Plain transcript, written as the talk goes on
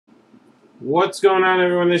What's going on,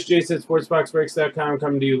 everyone? This is Jason at SportsBoxBreaks.com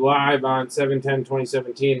coming to you live on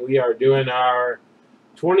 7/10/2017. We are doing our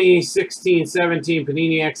 2016-17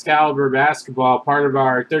 Panini Excalibur basketball, part of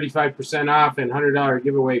our 35% off and $100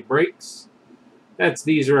 giveaway breaks. That's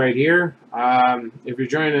these right here. If you're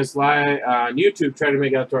joining us live on YouTube, try to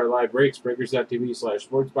make out to our live breaks,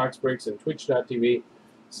 breakers.tv/SportsBoxBreaks and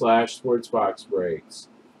twitch.tv/SportsBoxBreaks.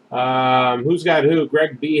 Who's got who?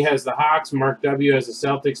 Greg B has the Hawks, Mark W has the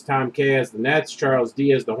Celtics, Tom K has the Nets, Charles D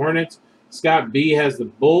has the Hornets, Scott B has the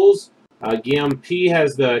Bulls, Guillaume P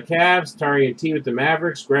has the Cavs, Tarian T with the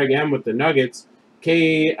Mavericks, Greg M with the Nuggets,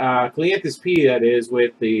 Cleanthus P, that is,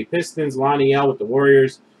 with the Pistons, Lonnie L with the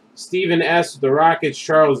Warriors, Stephen S with the Rockets,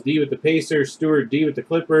 Charles D with the Pacers, Stuart D with the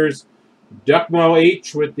Clippers, Duckmo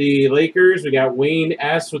H with the Lakers, we got Wayne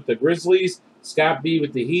S with the Grizzlies, Scott B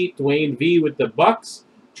with the Heat, Dwayne V with the Bucks,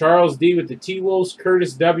 Charles D with the T-Wolves,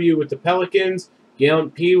 Curtis W with the Pelicans,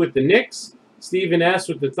 Gallant P with the Knicks, Stephen S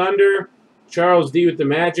with the Thunder, Charles D with the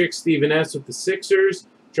Magic, Stephen S with the Sixers,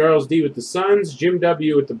 Charles D with the Suns, Jim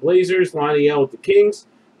W with the Blazers, Lonnie L with the Kings,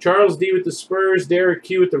 Charles D with the Spurs, Derek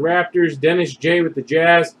Q with the Raptors, Dennis J with the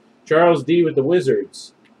Jazz, Charles D with the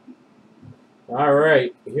Wizards. All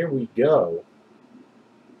right, here we go.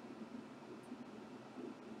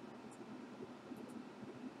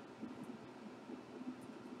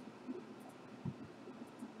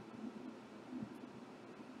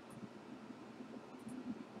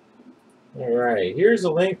 All right, here's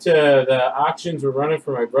a link to the auctions we're running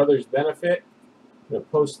for my brother's benefit. I'm going to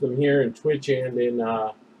post them here in Twitch and in,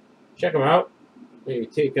 check them out. Maybe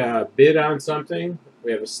take a bid on something.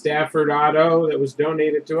 We have a Stafford auto that was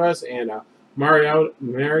donated to us and a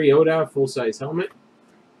Mariota full-size helmet.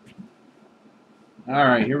 All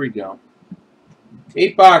right, here we go.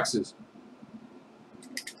 8 boxes.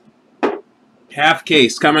 Half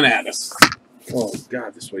case coming at us. Oh,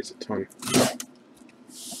 God, this weighs a ton.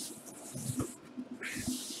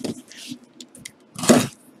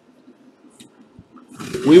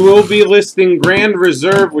 We will be listing Grand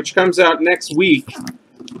Reserve, which comes out next week.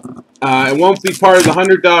 It won't be part of the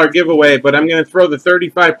 $100 giveaway, but I'm going to throw the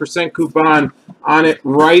 35% coupon on it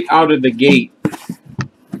right out of the gate.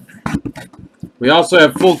 We also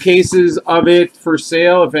have full cases of it for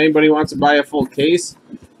sale if anybody wants to buy a full case.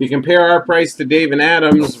 If you compare our price to Dave and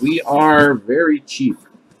Adams, we are very cheap.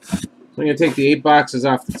 So I'm going to take the 8 boxes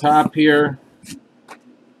off the top here.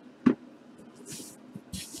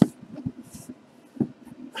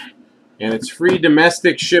 And it's free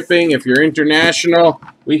domestic shipping. If you're international,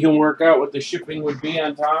 we can work out what the shipping would be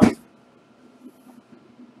on top.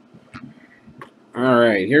 All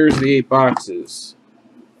right, here's the 8 boxes.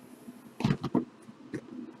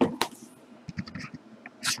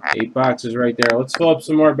 8 boxes right there. Let's fill up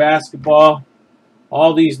some more basketball.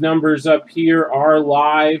 All these numbers up here are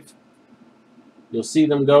live. You'll see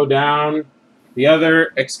them go down. The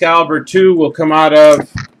other Excalibur 2 will come out of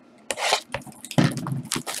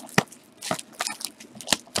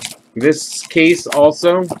this case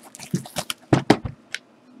also.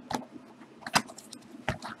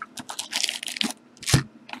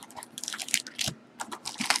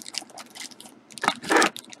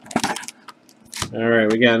 All right,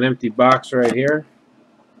 we got an empty box right here.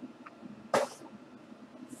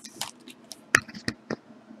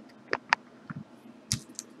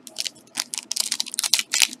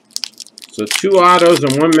 So 2 autos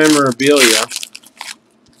and 1 memorabilia.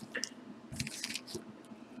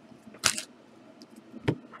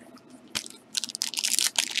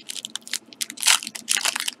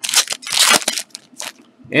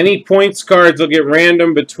 Any points cards will get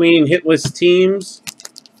random between hitless teams.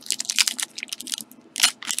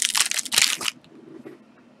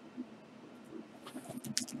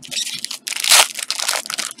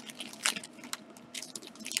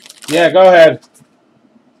 Yeah, go ahead.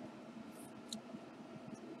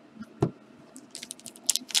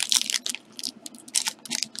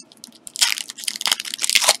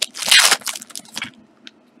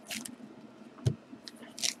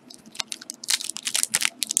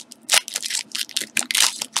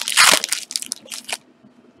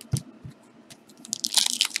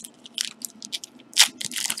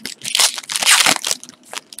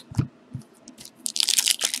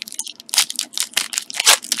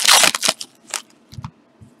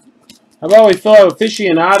 How about we fill out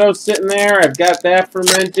Aficionado sitting there? I've got that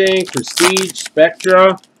fermenting. Prestige,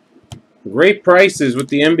 Spectra. Great prices with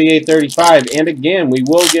the NBA 35. And again, we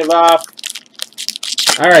will give off...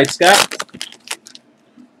 All right, Scott.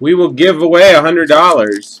 We will give away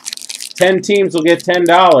 $100. 10 teams will get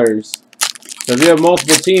 $10. So if you have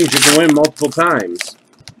multiple teams, you can win multiple times.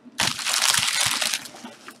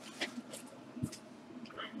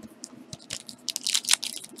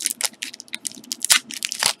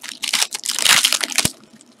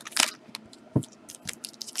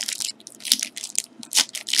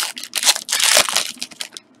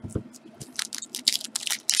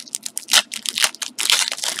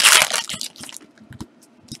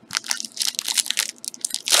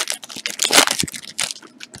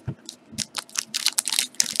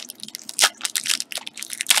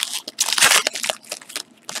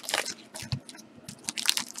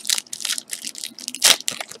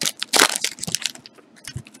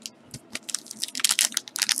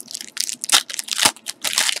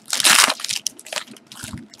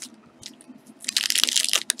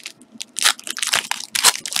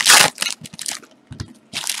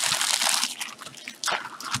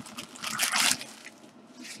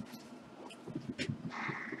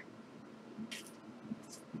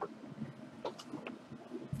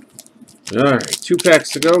 Alright, 2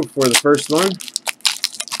 packs to go before the first one.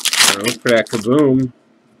 Look for that kaboom.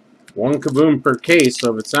 1 kaboom per case,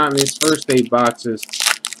 so if it's not in these first 8 boxes,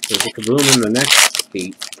 there's a kaboom in the next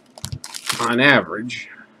 8 on average.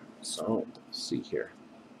 So, let's see here.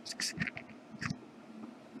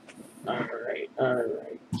 Alright.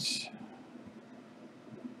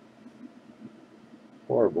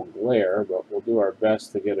 Horrible glare, but we'll do our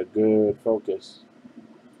best to get a good focus.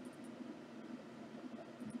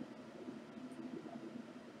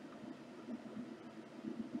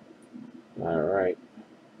 Alright.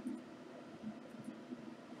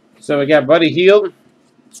 So we got Buddy Hield.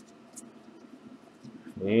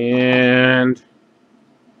 And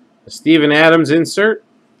a Steven Adams insert.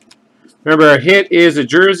 Remember, a hit is a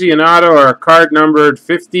jersey, an auto, or a card numbered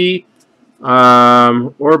 50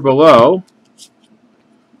 or below.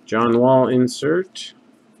 John Wall insert.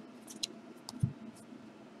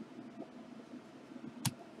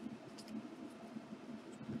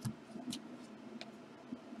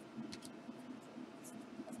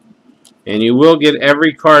 And you will get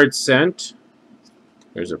every card sent.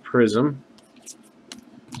 There's a prism.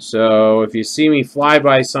 So if you see me fly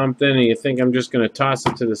by something and you think I'm just going to toss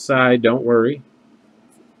it to the side, don't worry.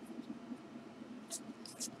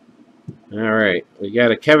 Alright, we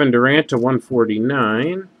got a Kevin Durant to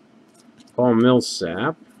 149. Paul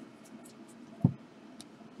Millsap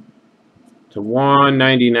to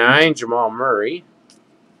 199. Jamal Murray.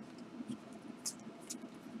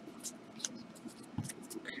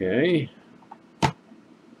 Okay.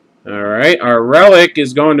 Alright, our relic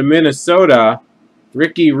is going to Minnesota.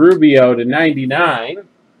 Ricky Rubio to 99.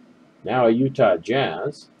 Now a Utah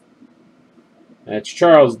Jazz. That's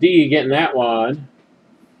Charles D getting that one.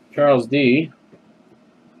 Charles D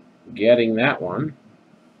getting that one.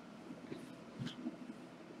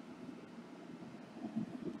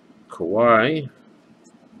 Kawhi.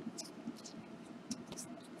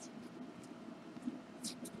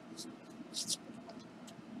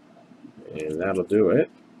 And that'll do it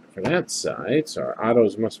for that side. So our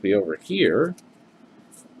autos must be over here.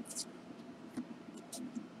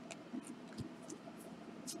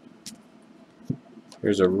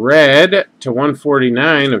 There's a red to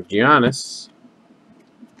 149 of Giannis.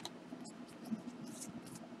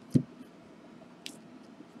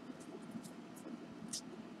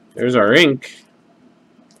 There's our ink.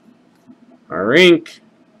 Our ink.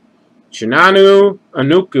 Chinanu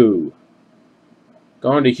Anuku.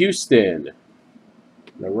 Going to Houston.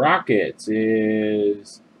 The Rockets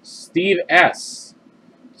is Steve S.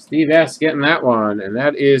 Steve S getting that one, and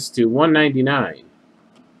that is to 199.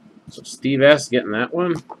 So Steve S getting that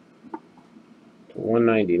one to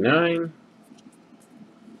 199.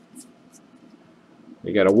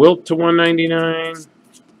 We got a Wilt to 199.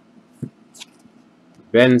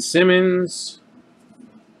 Ben Simmons.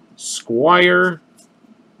 Squire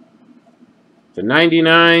to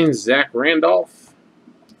 99. Zach Randolph.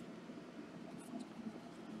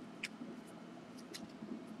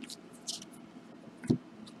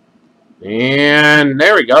 And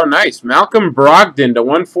there we go. Nice. Malcolm Brogdon to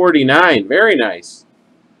 149. Very nice.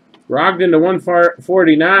 Brogdon to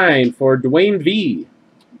 149 for Dwayne V.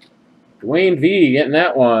 Dwayne V getting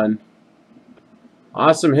that one.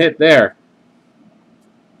 Awesome hit there.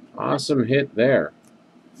 Awesome hit there.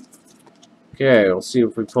 Okay, we'll see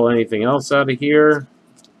if we pull anything else out of here.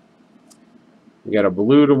 We got a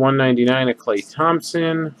blue to 199 of Klay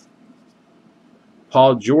Thompson.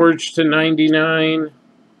 Paul George to 99.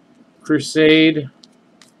 Crusade.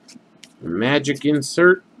 Magic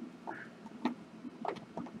insert.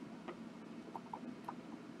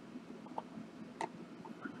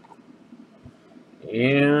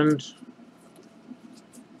 And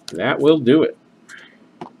that will do it.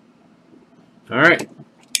 All right.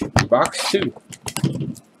 Box 2.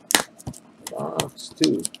 Box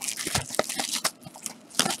 2.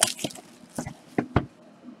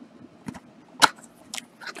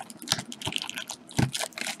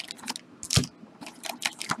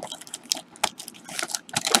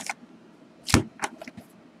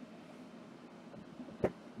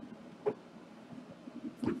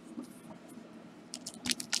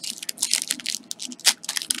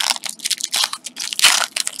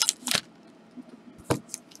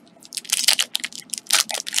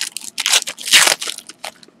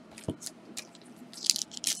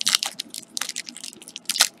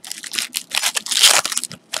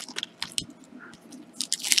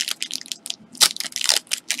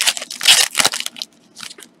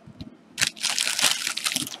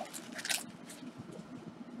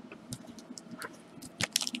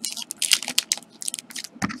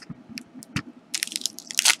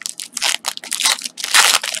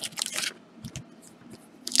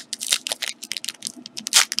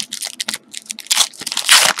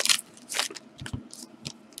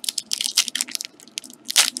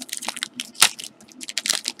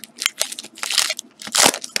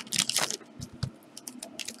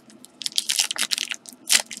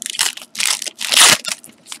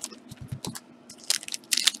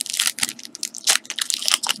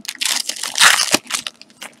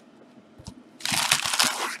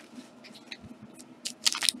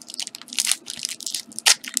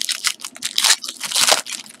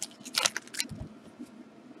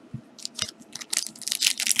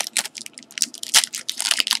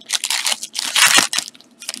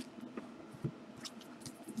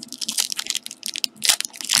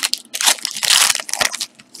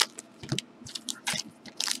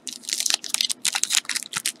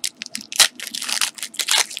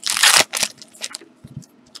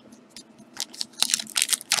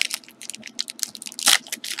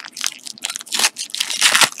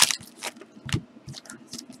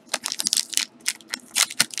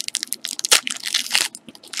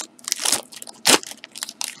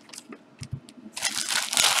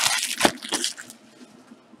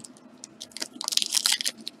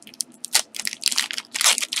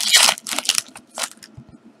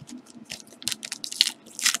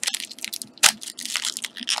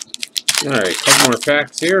 All right, a couple more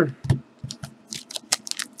packs here.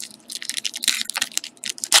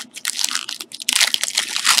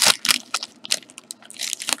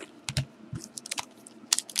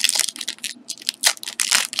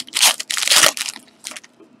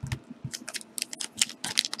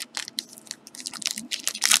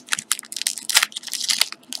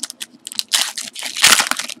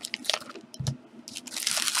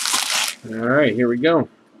 All right, here we go.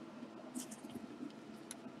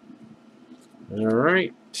 All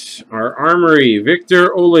right, our Armory, Victor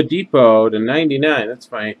Oladipo to 99. That's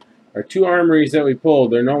fine. Our two Armories that we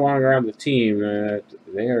pulled, they're no longer on the team that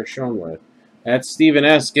they are shown with. That's Stephen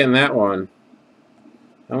S. getting that one.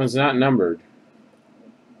 That one's not numbered.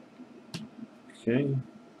 Okay.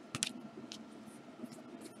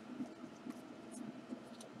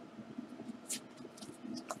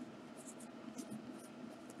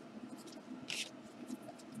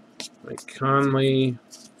 Mike Conley.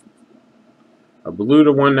 A blue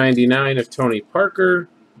to 199 of Tony Parker.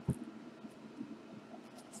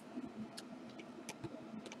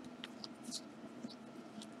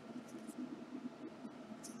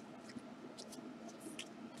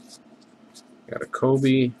 Got a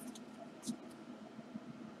Kobe.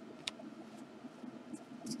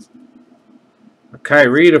 A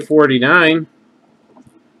Kyrie to 49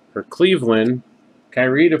 for Cleveland.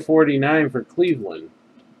 Kyrie to 49 for Cleveland.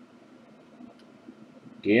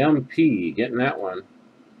 Gam P getting that one.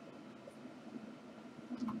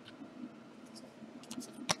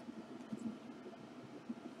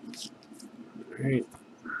 All right.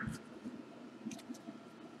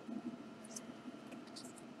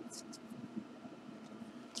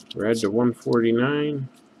 Red to 149.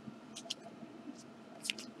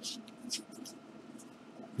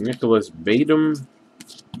 Nicholas Batum.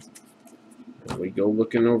 And we go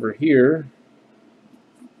looking over here.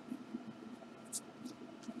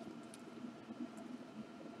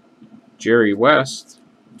 Jerry West.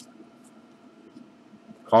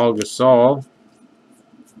 Paul Gasol.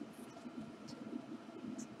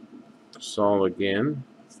 Gasol again.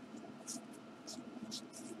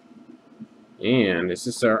 And is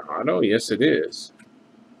this our auto? Yes, it is.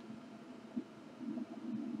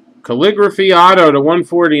 Calligraphy auto to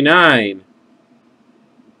 149.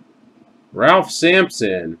 Ralph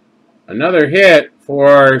Sampson. Another hit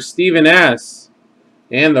for Stephen S.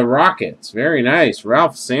 and the Rockets. Very nice.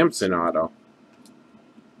 Ralph Sampson auto.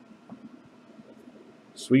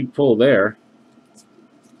 Sweet pull there.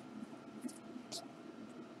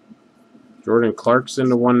 Jordan Clarkson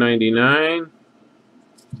to 199.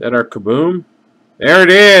 Is that our Kaboom? There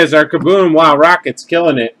it is, our Kaboom. Wow, Rockets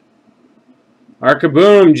killing it. Our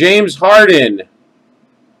Kaboom, James Harden.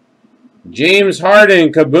 James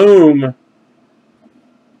Harden, Kaboom.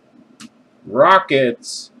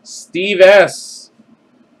 Rockets, Steve S.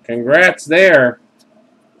 Congrats there.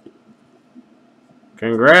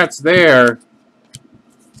 Congrats there.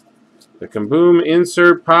 The Kaboom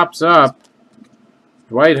insert pops up.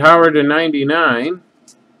 Dwight Howard to 99.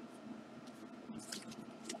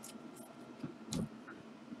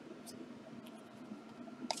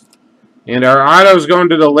 And our auto's going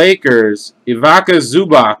to the Lakers. Ivica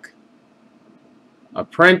Zubac.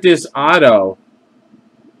 Apprentice auto.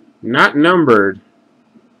 Not numbered.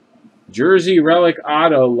 Jersey Relic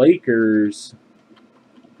auto, Lakers.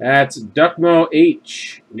 That's Duckmo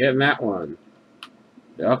H. Getting that one.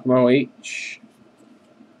 Duckmo H.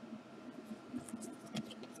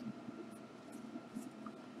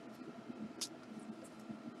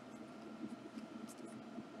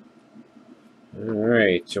 All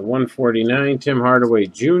right, to 149, Tim Hardaway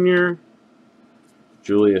Jr.,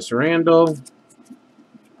 Julius Randle.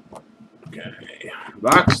 Okay,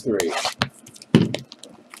 box 3.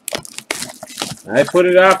 I put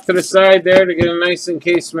it off to the side there to get a nice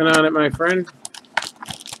encasement on it, my friend.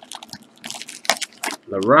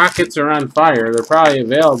 The Rockets are on fire. They're probably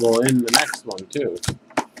available in the next one, too.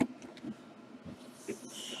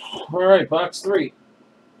 All right, box 3.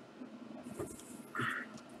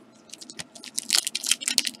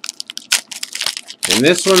 In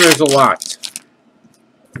this one, there's a lot.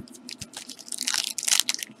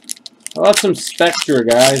 How about some Spectra,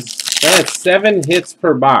 guys? That's 7 hits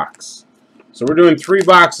per box. So we're doing 3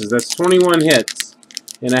 boxes. That's 21 hits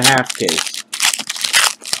in a half case.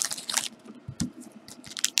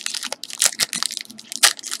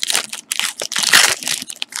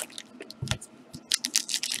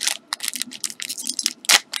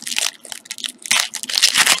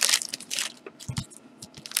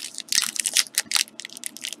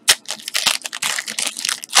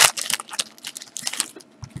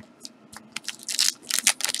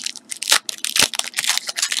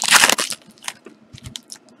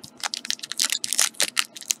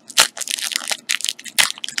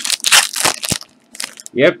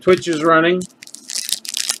 Yep, Twitch is running.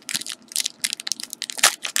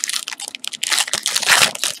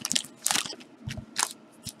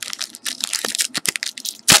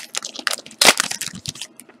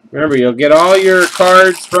 Remember, you'll get all your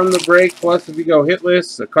cards from the break, plus if you go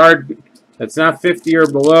hitless, a card that's not 50 or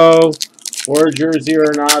below, or a jersey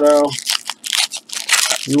or an auto,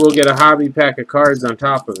 you will get a hobby pack of cards on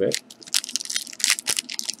top of it.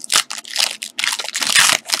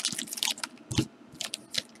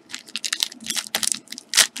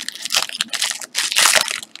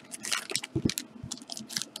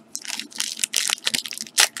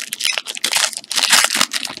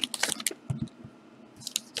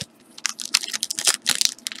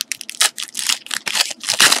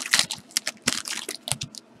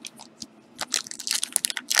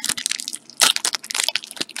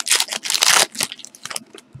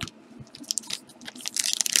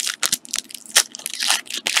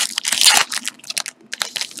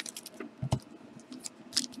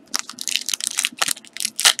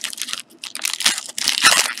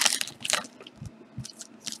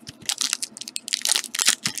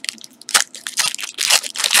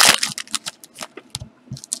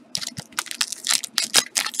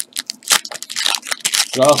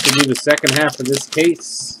 We'll also do the second half of this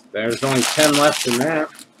case. There's only 10 left in that.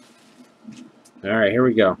 All right, here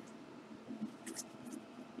we go.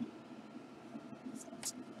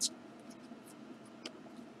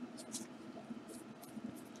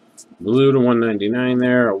 Blue to 199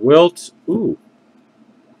 there. A Wilt. Ooh.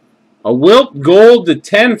 A Wilt gold to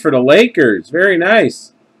 10 for the Lakers. Very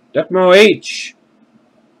nice. Decmo H.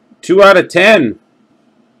 2 out of 10.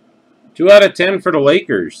 2 out of 10 for the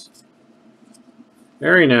Lakers.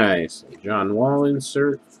 Very nice. John Wall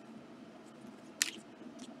insert.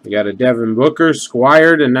 We got a Devin Booker,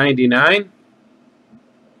 Squire to 99.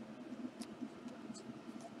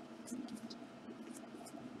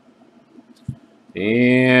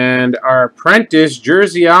 And our apprentice,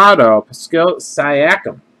 Jersey Auto, Pascal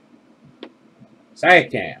Siakam.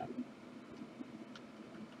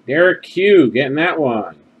 Derek Q getting that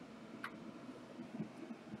one.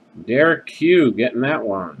 Derek Q getting that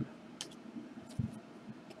one.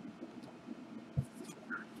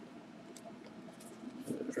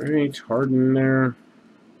 All right, Harden there.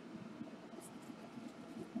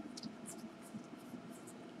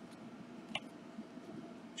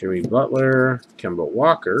 Jimmy Butler, Kemba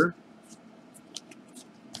Walker.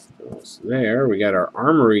 What's there? We got our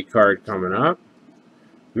Armory card coming up.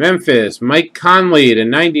 Memphis, Mike Conley to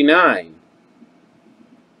 99.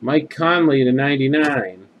 Mike Conley to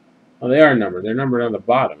 99. Oh, they are numbered. They're numbered on the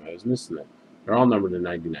bottom. I was missing it. They're all numbered to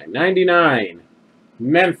 99. 99.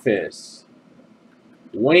 Memphis.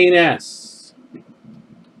 Wayne S.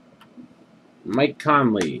 Mike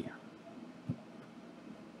Conley.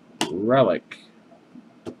 Relic.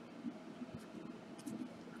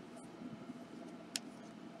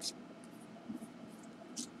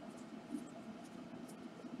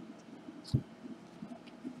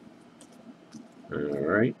 All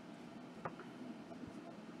right.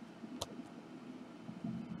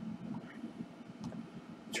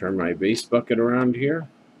 Turn my base bucket around here.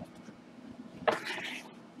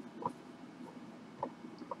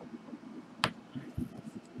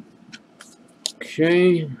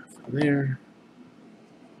 Okay, from there.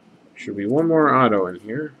 Should be one more auto in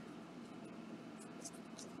here.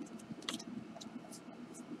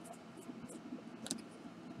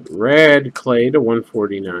 Red Clay to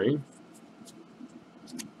 149.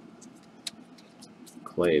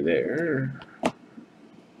 Clay there.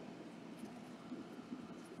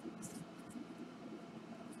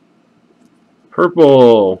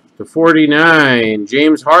 Purple to 49.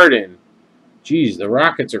 James Harden. Geez, the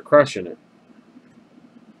Rockets are crushing it.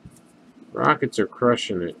 Rockets are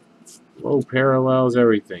crushing it. Low parallels,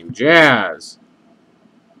 everything. Jazz.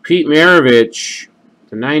 Pete Maravich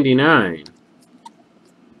to 99.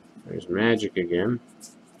 There's Magic again.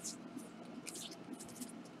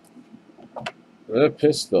 The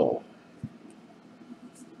Pistol.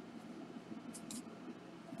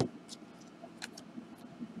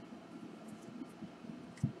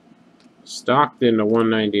 Stockton to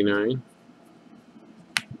 199.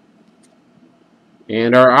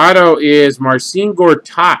 And our auto is Marcin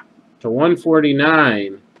Gortat to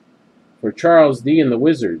 149 for Charles D. and the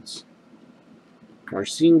Wizards.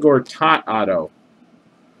 Marcin Gortat auto.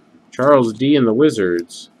 Charles D. and the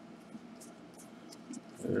Wizards.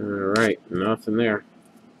 All right, nothing there.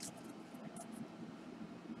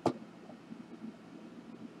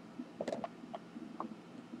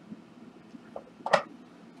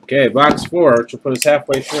 Okay, box 4, which will put us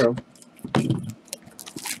halfway through.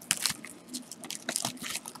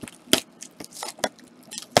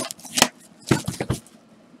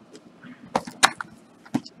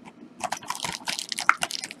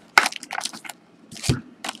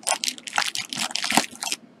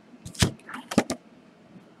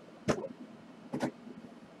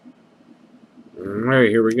 right,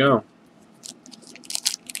 here we go.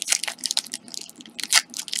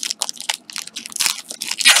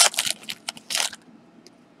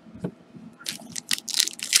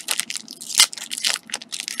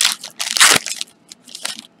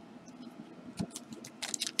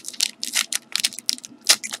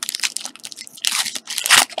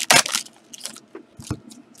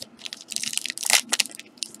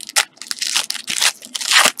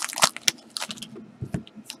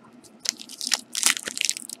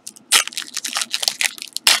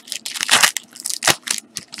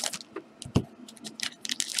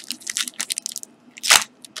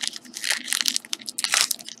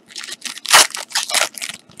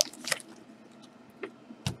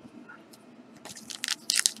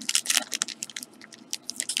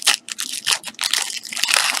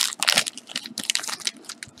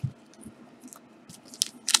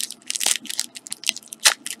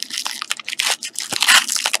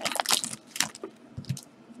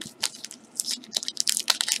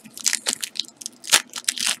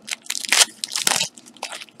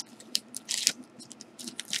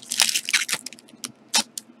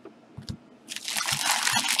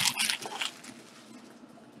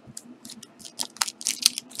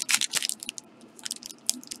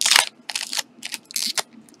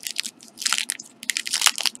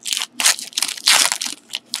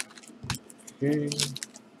 Okay.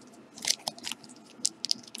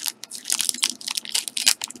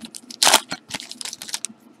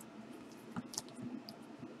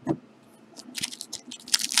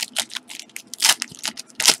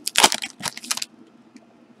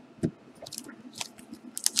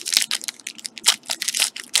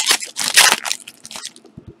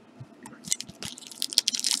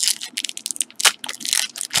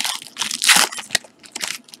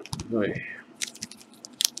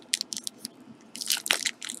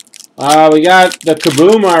 We got the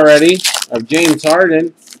Kaboom already of James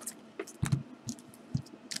Harden.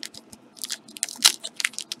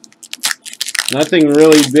 Nothing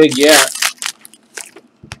really big yet.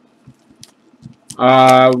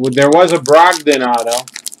 There was a Brogdon auto.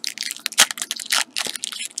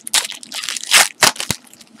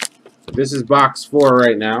 This is box 4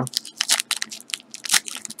 right now.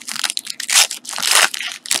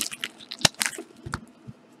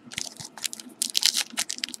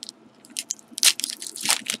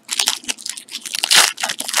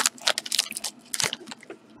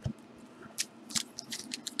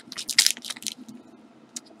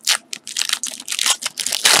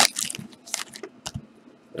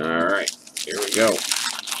 All right, here we go.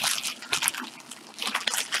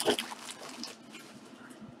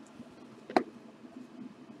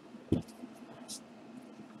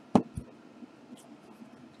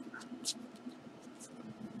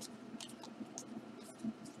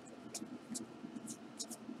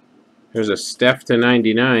 There's a Steph to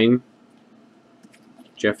 99.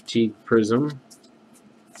 Jeff Teague Prism.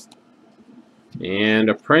 And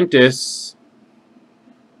Apprentice.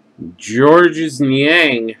 Georges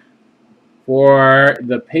Niang for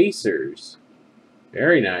the Pacers.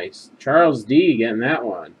 Very nice. Charles D getting that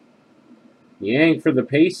one. Niang for the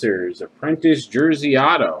Pacers. Apprentice jersey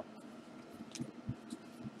auto.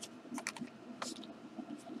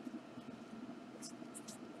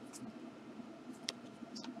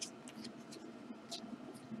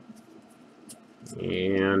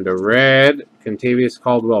 And a red Contavious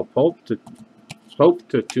Caldwell Pope to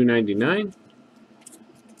 299.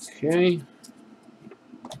 Okay.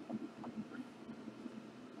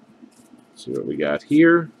 Let's see what we got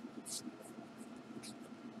here.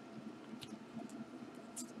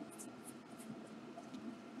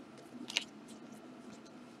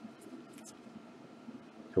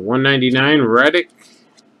 To 199 Redick.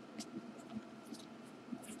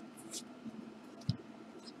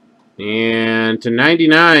 And to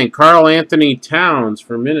 99, Karl Anthony Towns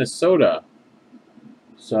for Minnesota.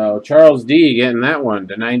 So Charles D getting that one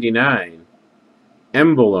to 99.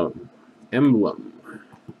 Emblem.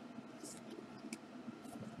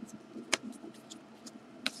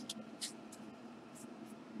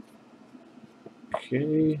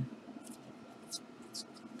 Okay.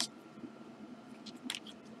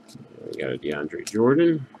 We got a DeAndre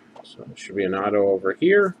Jordan. So it should be an auto over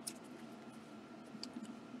here.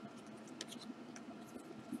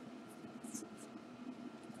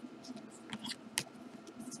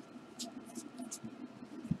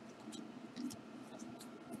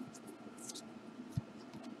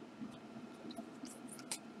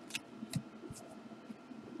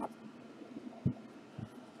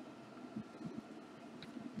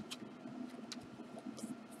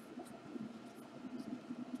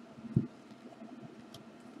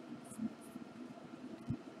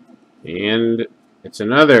 And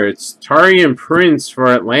It's Taurean Prince for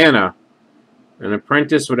Atlanta. An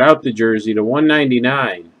apprentice without the jersey to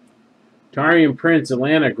 199. Taurean Prince,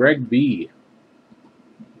 Atlanta, Greg B.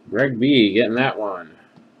 Greg B getting that one.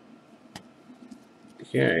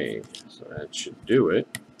 Okay, so that should do it.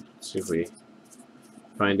 Let's see if we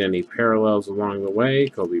find any parallels along the way.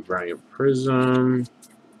 Kobe Bryant Prism.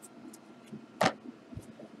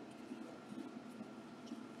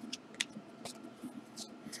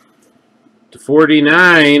 To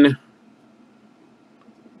 49.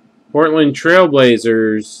 Portland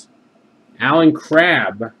Trailblazers. Alan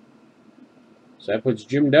Crabb. So that puts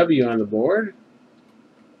Jim W on the board.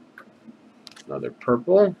 Another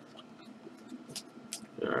purple.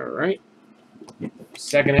 All right.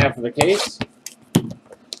 Second half of the case.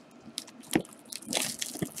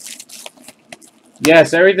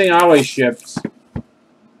 Yes, everything always ships.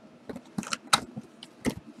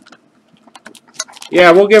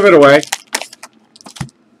 Yeah, we'll give it away.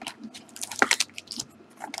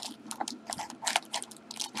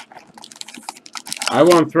 I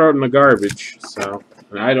won't throw it in the garbage, so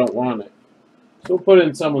and I don't want it. So we'll put it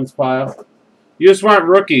in someone's pile. You just want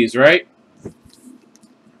rookies, right?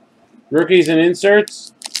 Rookies and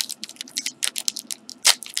inserts?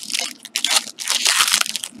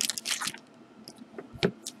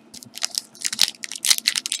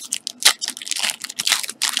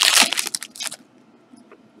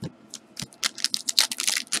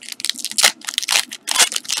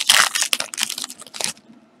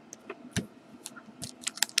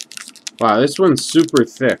 Wow, this one's super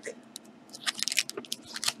thick.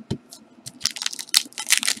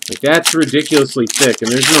 Like, that's ridiculously thick,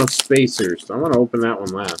 and there's no spacers. So I want to open that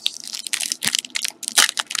one last.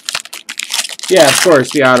 Yeah, of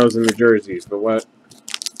course, the autos and the jerseys, but what?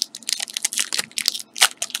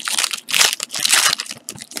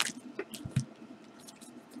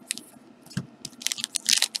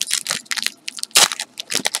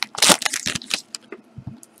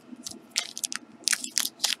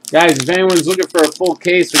 Guys, if anyone's looking for a full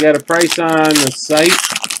case, we got a price on the site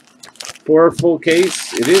for a full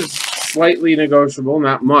case. It is slightly negotiable,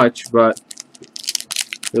 not much, but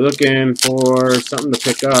if you're looking for something to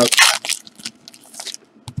pick up.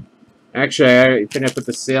 Actually, I think I put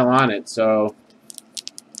the sale on it, so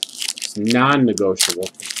it's non-negotiable.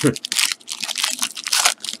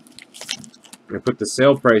 I put the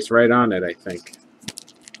sale price right on it, I think.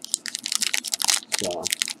 So.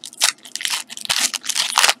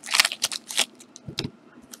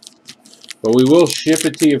 But we will ship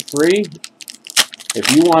it to you free. If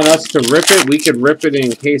you want us to rip it, we could rip it and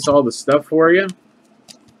encase all the stuff for you.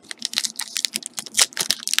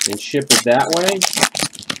 And ship it that way.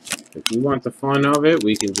 If you want the fun of it,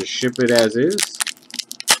 we can just ship it as is.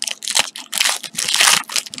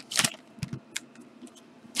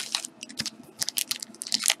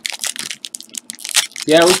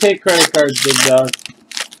 Yeah, we take credit cards, big dog.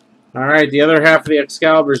 Alright, the other half of the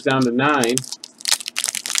Excalibur is down to 9.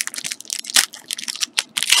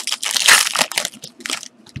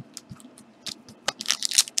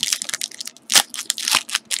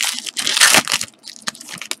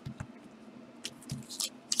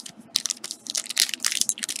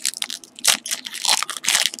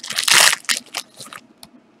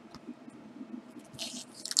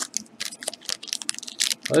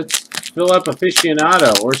 Let's fill up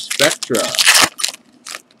Aficionado or Spectra.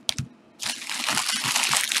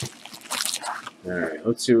 Alright,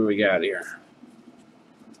 let's see what we got here.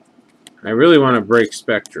 I really want to break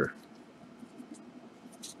Spectra.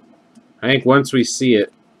 I think once we see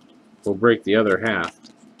it, we'll break the other half.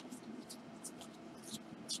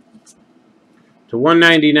 To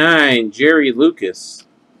 199, Jerry Lucas.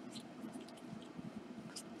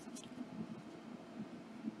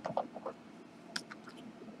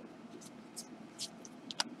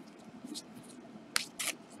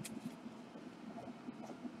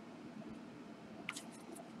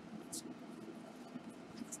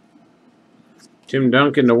 Tim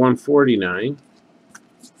Duncan to 149.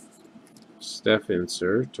 Steph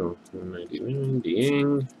insert to 199.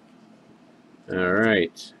 Dieng. All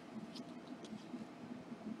right.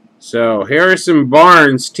 So Harrison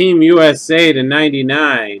Barnes, Team USA to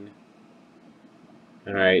 99.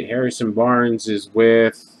 All right, Harrison Barnes is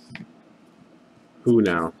with who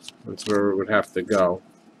now? That's where it would have to go.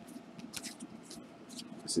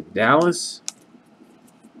 Is it Dallas?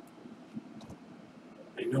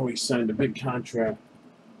 I know he signed a big contract.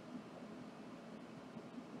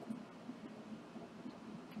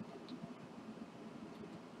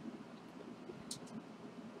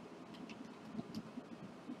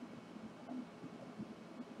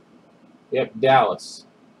 Yep, Dallas.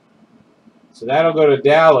 So that'll go to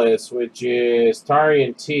Dallas, which is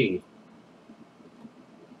Tarian T.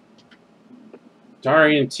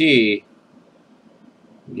 Tarian T.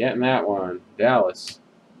 Getting that one. Dallas.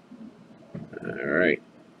 All right.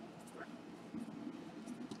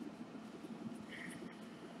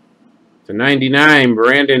 To 99,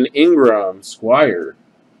 Brandon Ingram, Squire.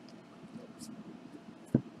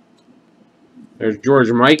 There's George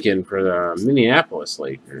Mikan for the Minneapolis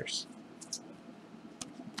Lakers.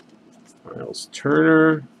 Miles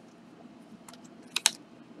Turner.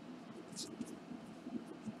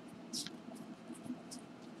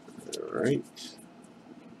 All right.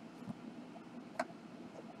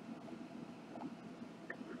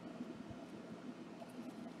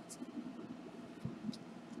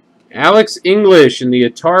 Alex English in the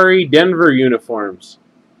Atari Denver uniforms.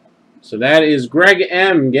 So that is Greg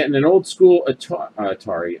M. getting an old school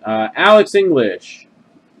Atari. Alex English.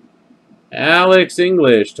 Alex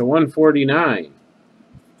English to 149.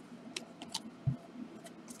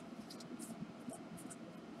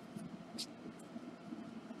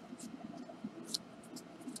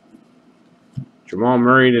 Jamal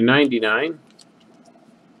Murray to 99.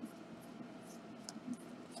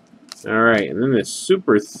 All right, and then this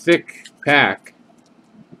super thick pack.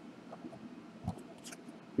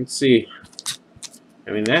 Let's see.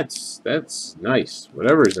 I mean, that's nice.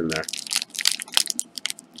 Whatever's in there.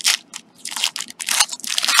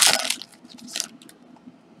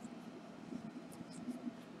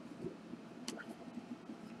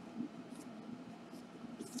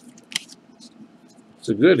 It's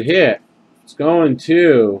a good hit. It's going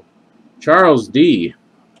to Charles D.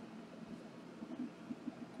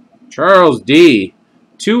 Charles D.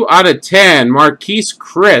 2 out of 10. Marquise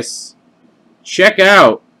Chris. Check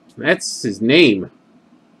out. That's his name.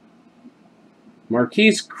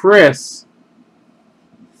 Marquise Chris.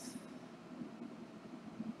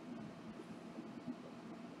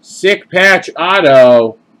 Sick patch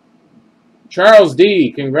auto. Charles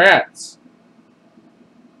D. Congrats.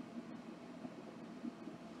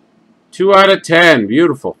 2 out of 10.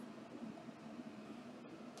 Beautiful.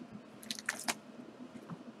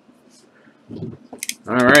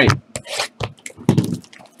 All right.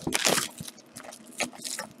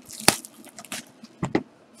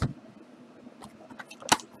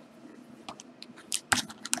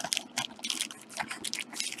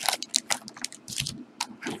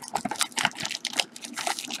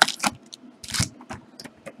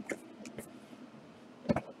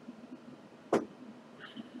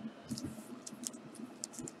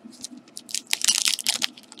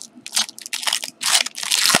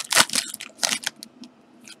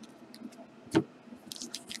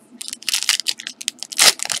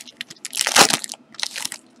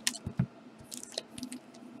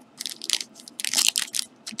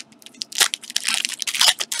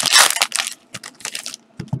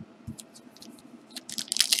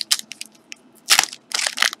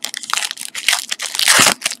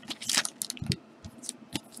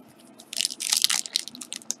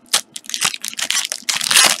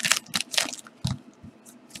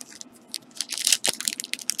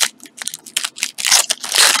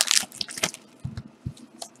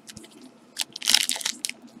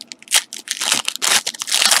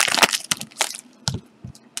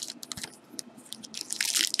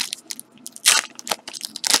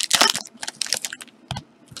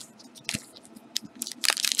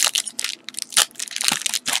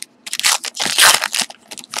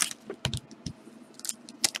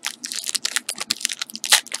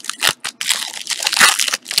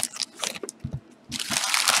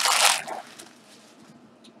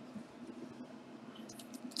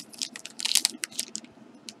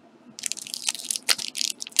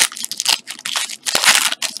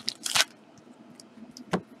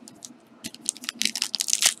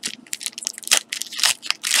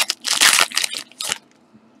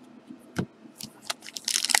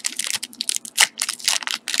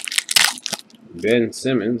 Ben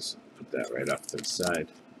Simmons. Put that right off to the side.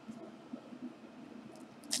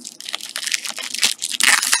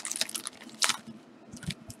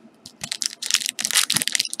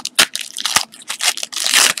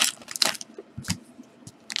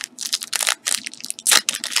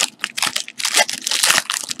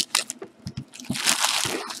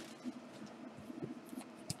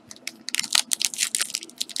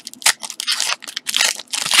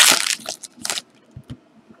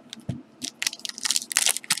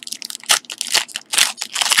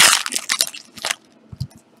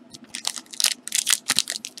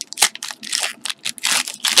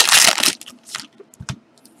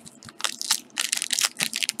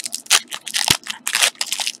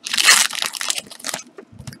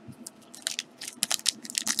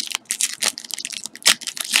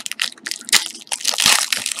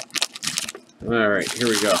 All right, here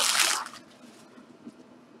we go.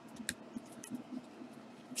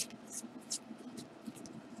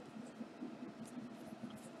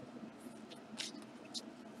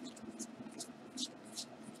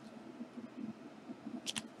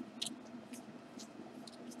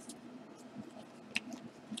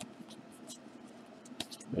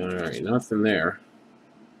 All right, nothing there.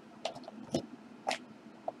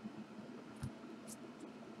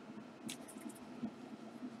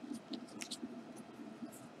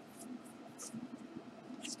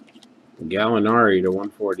 Gallinari to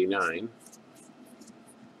 149.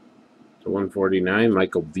 To 149,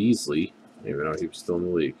 Michael Beasley. I didn't even know he was still in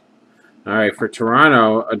the league. All right, for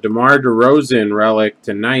Toronto, a DeMar DeRozan relic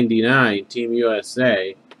to 99, Team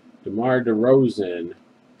USA. DeMar DeRozan,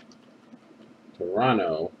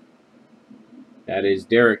 Toronto. That is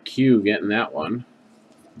Derek Q getting that one.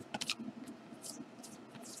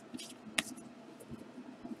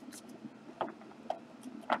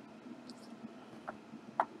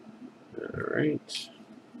 All right.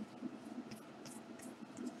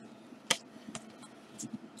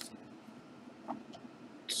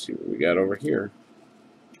 Let's see what we got over here.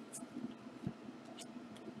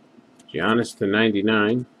 Giannis to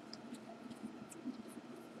 99.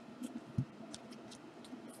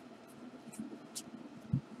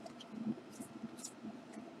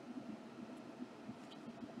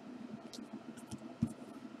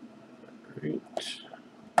 Right.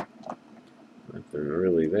 Nothing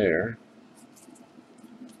really there.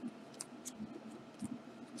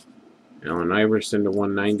 Allen Iverson to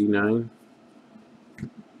 199.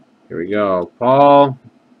 Here we go. Paul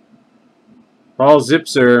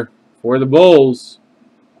Zipser for the Bulls.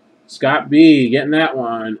 Scott B getting that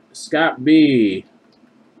one. Scott B.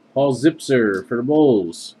 Paul Zipser for the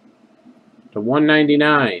Bulls to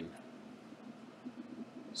 199.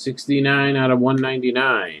 69 out of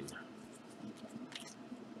 199.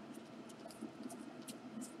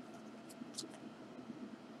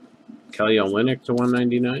 Kelly Olynyk to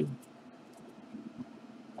 199.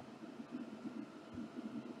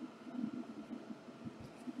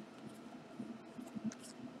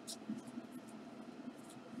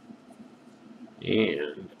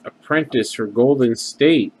 And apprentice for Golden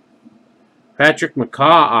State. Patrick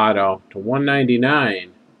McCaw auto to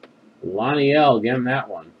 199. Lonnie L getting that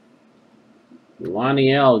one.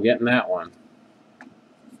 Lonnie L getting that one.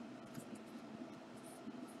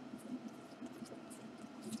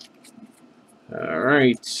 All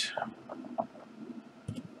right.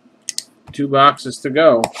 2 boxes to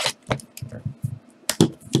go.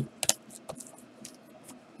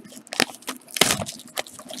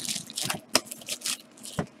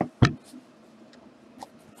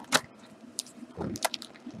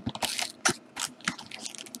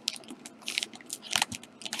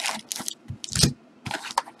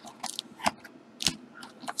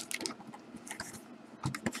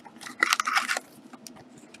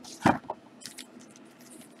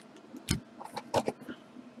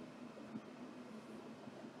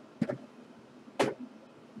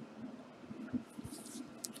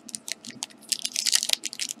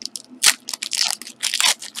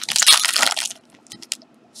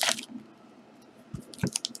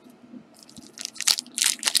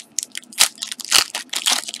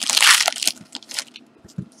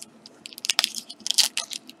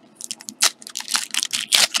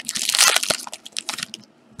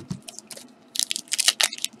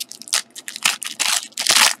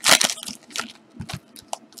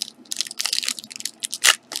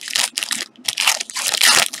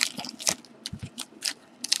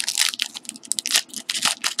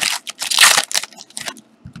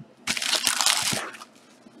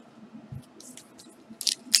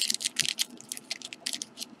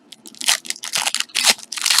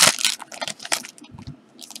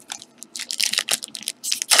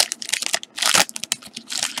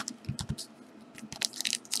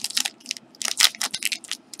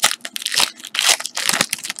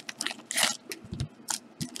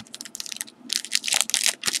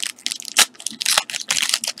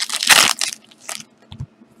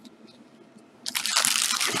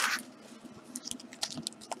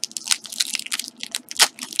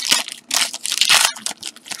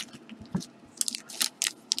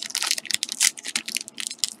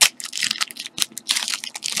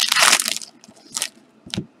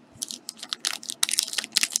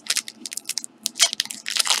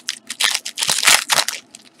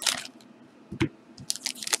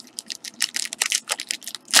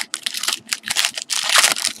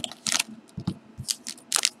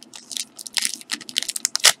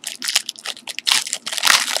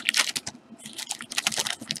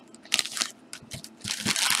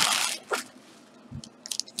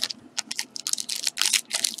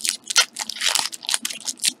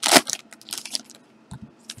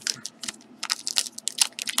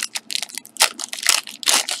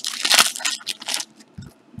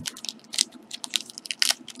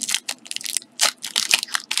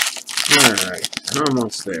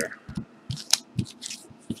 Almost there.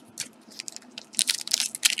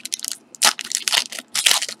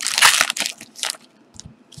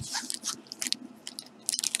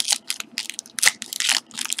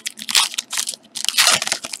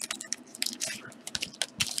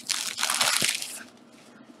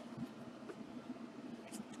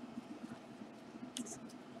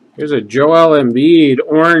 Here's a Joel Embiid,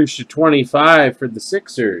 orange to 25 for the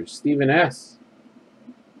Sixers. Stephen S.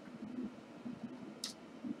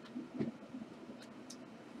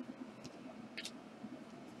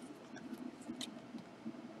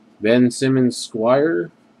 Ben Simmons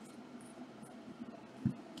Squire.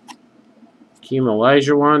 Keem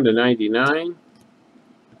Olajuwon to 99.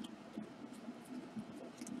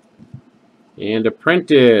 And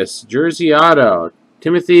Apprentice, Jersey Auto,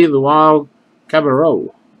 Timothy Luau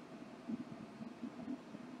Cabarro.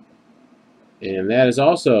 And that is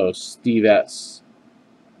also Steve S.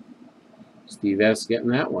 Steve S getting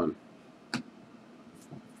that one.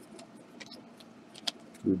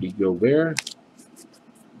 Rudy Gobert.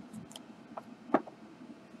 All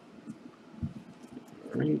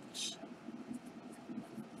right.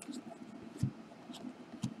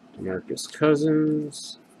 DeMarcus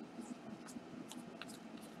Cousins.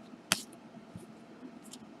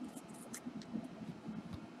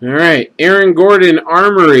 All right. Aaron Gordon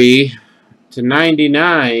Armory to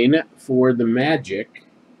 99 for the Magic.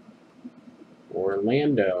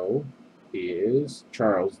 Orlando is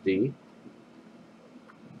Charles D.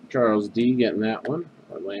 Charles D getting that one.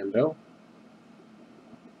 Orlando.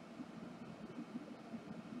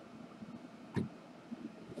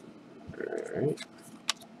 All right.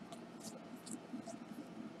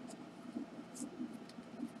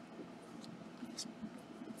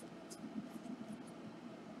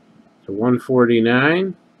 To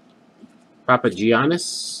 149.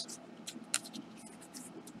 Papagiannis.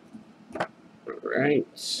 All right.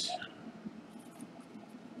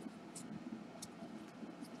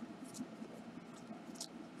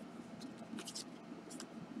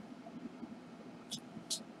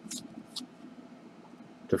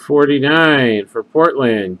 To 49 for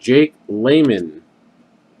Portland, Jake Layman.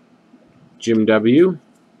 Jim W.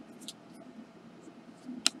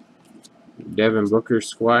 Devin Booker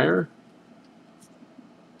Squire.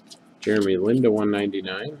 Jeremy Lin to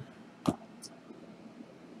 199.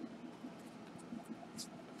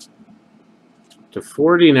 To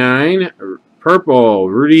 49, purple,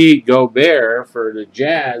 Rudy Gobert for the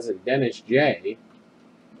Jazz and Dennis J.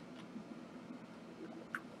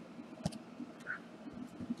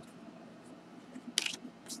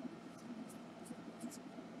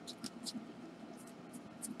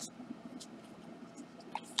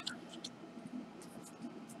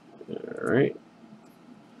 All right.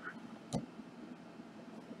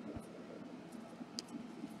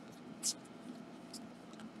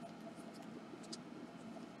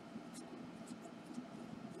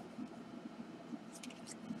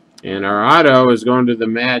 And our auto is going to the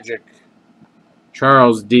Magic.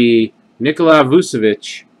 Charles D. Nikola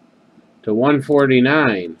Vucevic to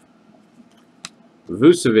 149.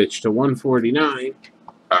 Vucevic to 149.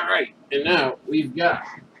 All right. And now we've got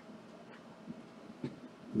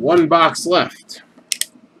one box left.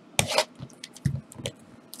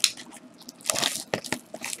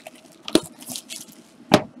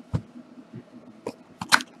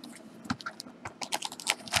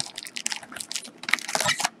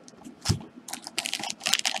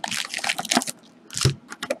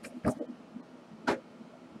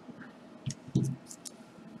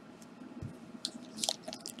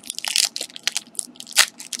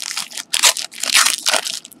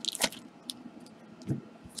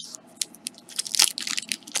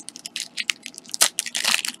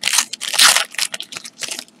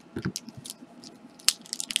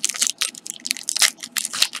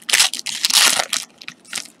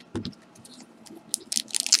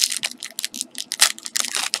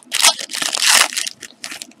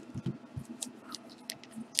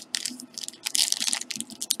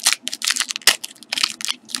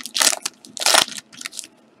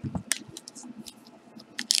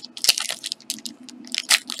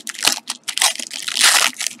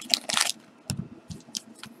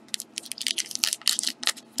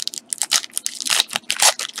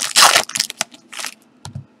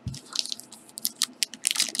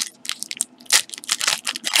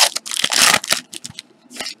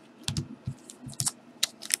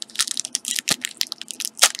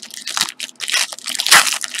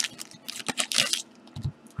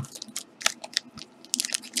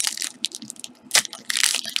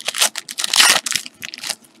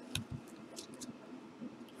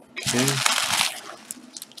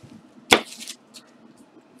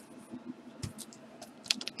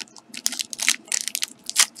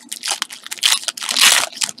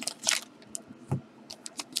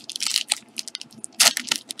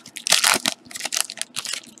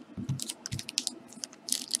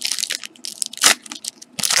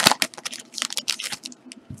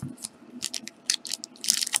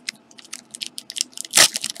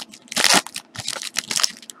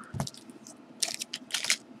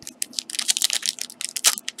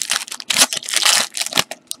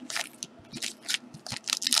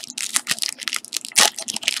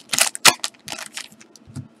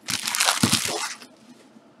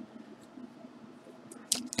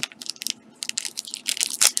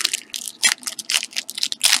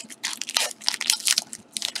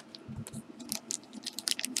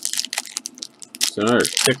 It's another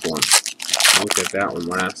thick one. I'll look at that one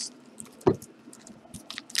last.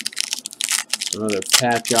 Another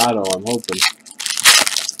patch auto, I'm hoping.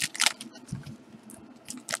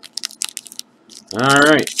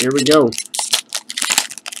 Alright, here we go.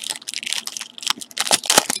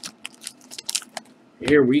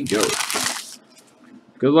 Here we go.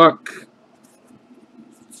 Good luck.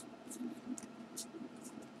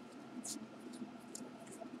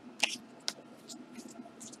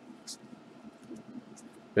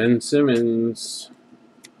 Ben Simmons,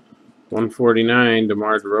 149,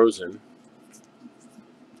 DeMar DeRozan.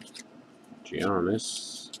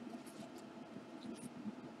 Giannis.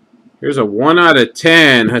 Here's a 1 out of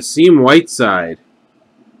 10, Hassim Whiteside.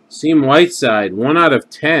 Hassim Whiteside, 1 out of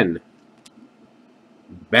 10.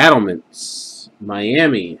 Battlements,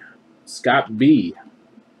 Miami, Scott B.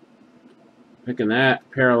 Picking that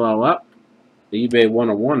parallel up. The eBay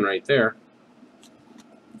 101 right there.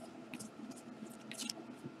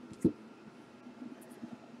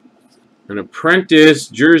 An Apprentice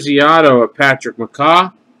jersey auto of Patrick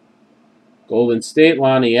McCaw. Golden State,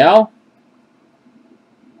 Lonnie L.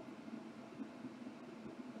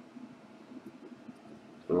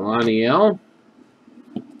 Lonnie L.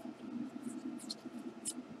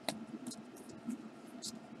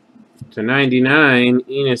 To 99,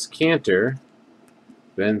 Enes Kanter.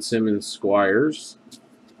 Ben Simmons Squires.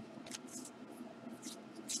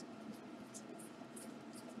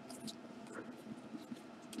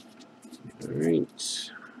 All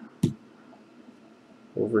right.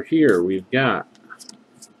 Over here we've got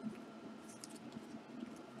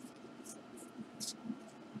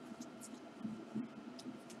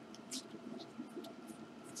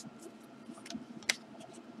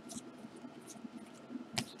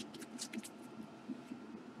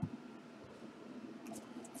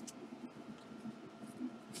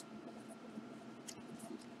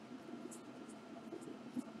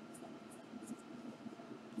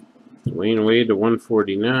Dwayne Wade to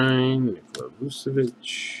 149, Nikola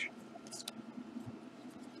Vucevic.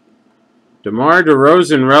 DeMar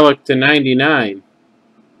DeRozan relic to 99.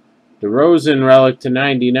 DeRozan relic to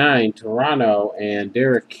 99, Toronto, and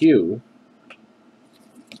Derek Q.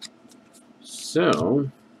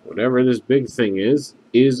 So, whatever this big thing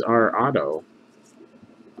is our auto.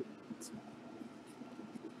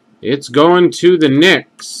 It's going to the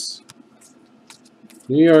Knicks.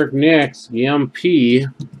 New York Knicks, Guillaume P.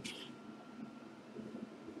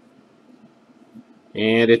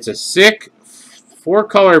 And it's a sick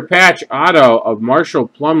 4-color patch auto of Marshall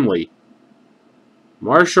Plumlee.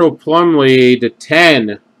 Marshall Plumlee to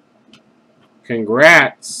 10.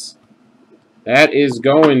 Congrats. That is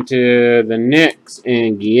going to the Knicks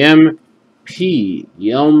and Guillaume P.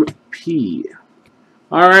 Guillaume P.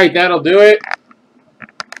 All right, that'll do it.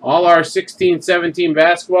 All our 16-17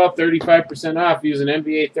 basketball, 35% off using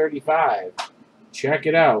NBA 35. Check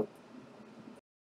it out.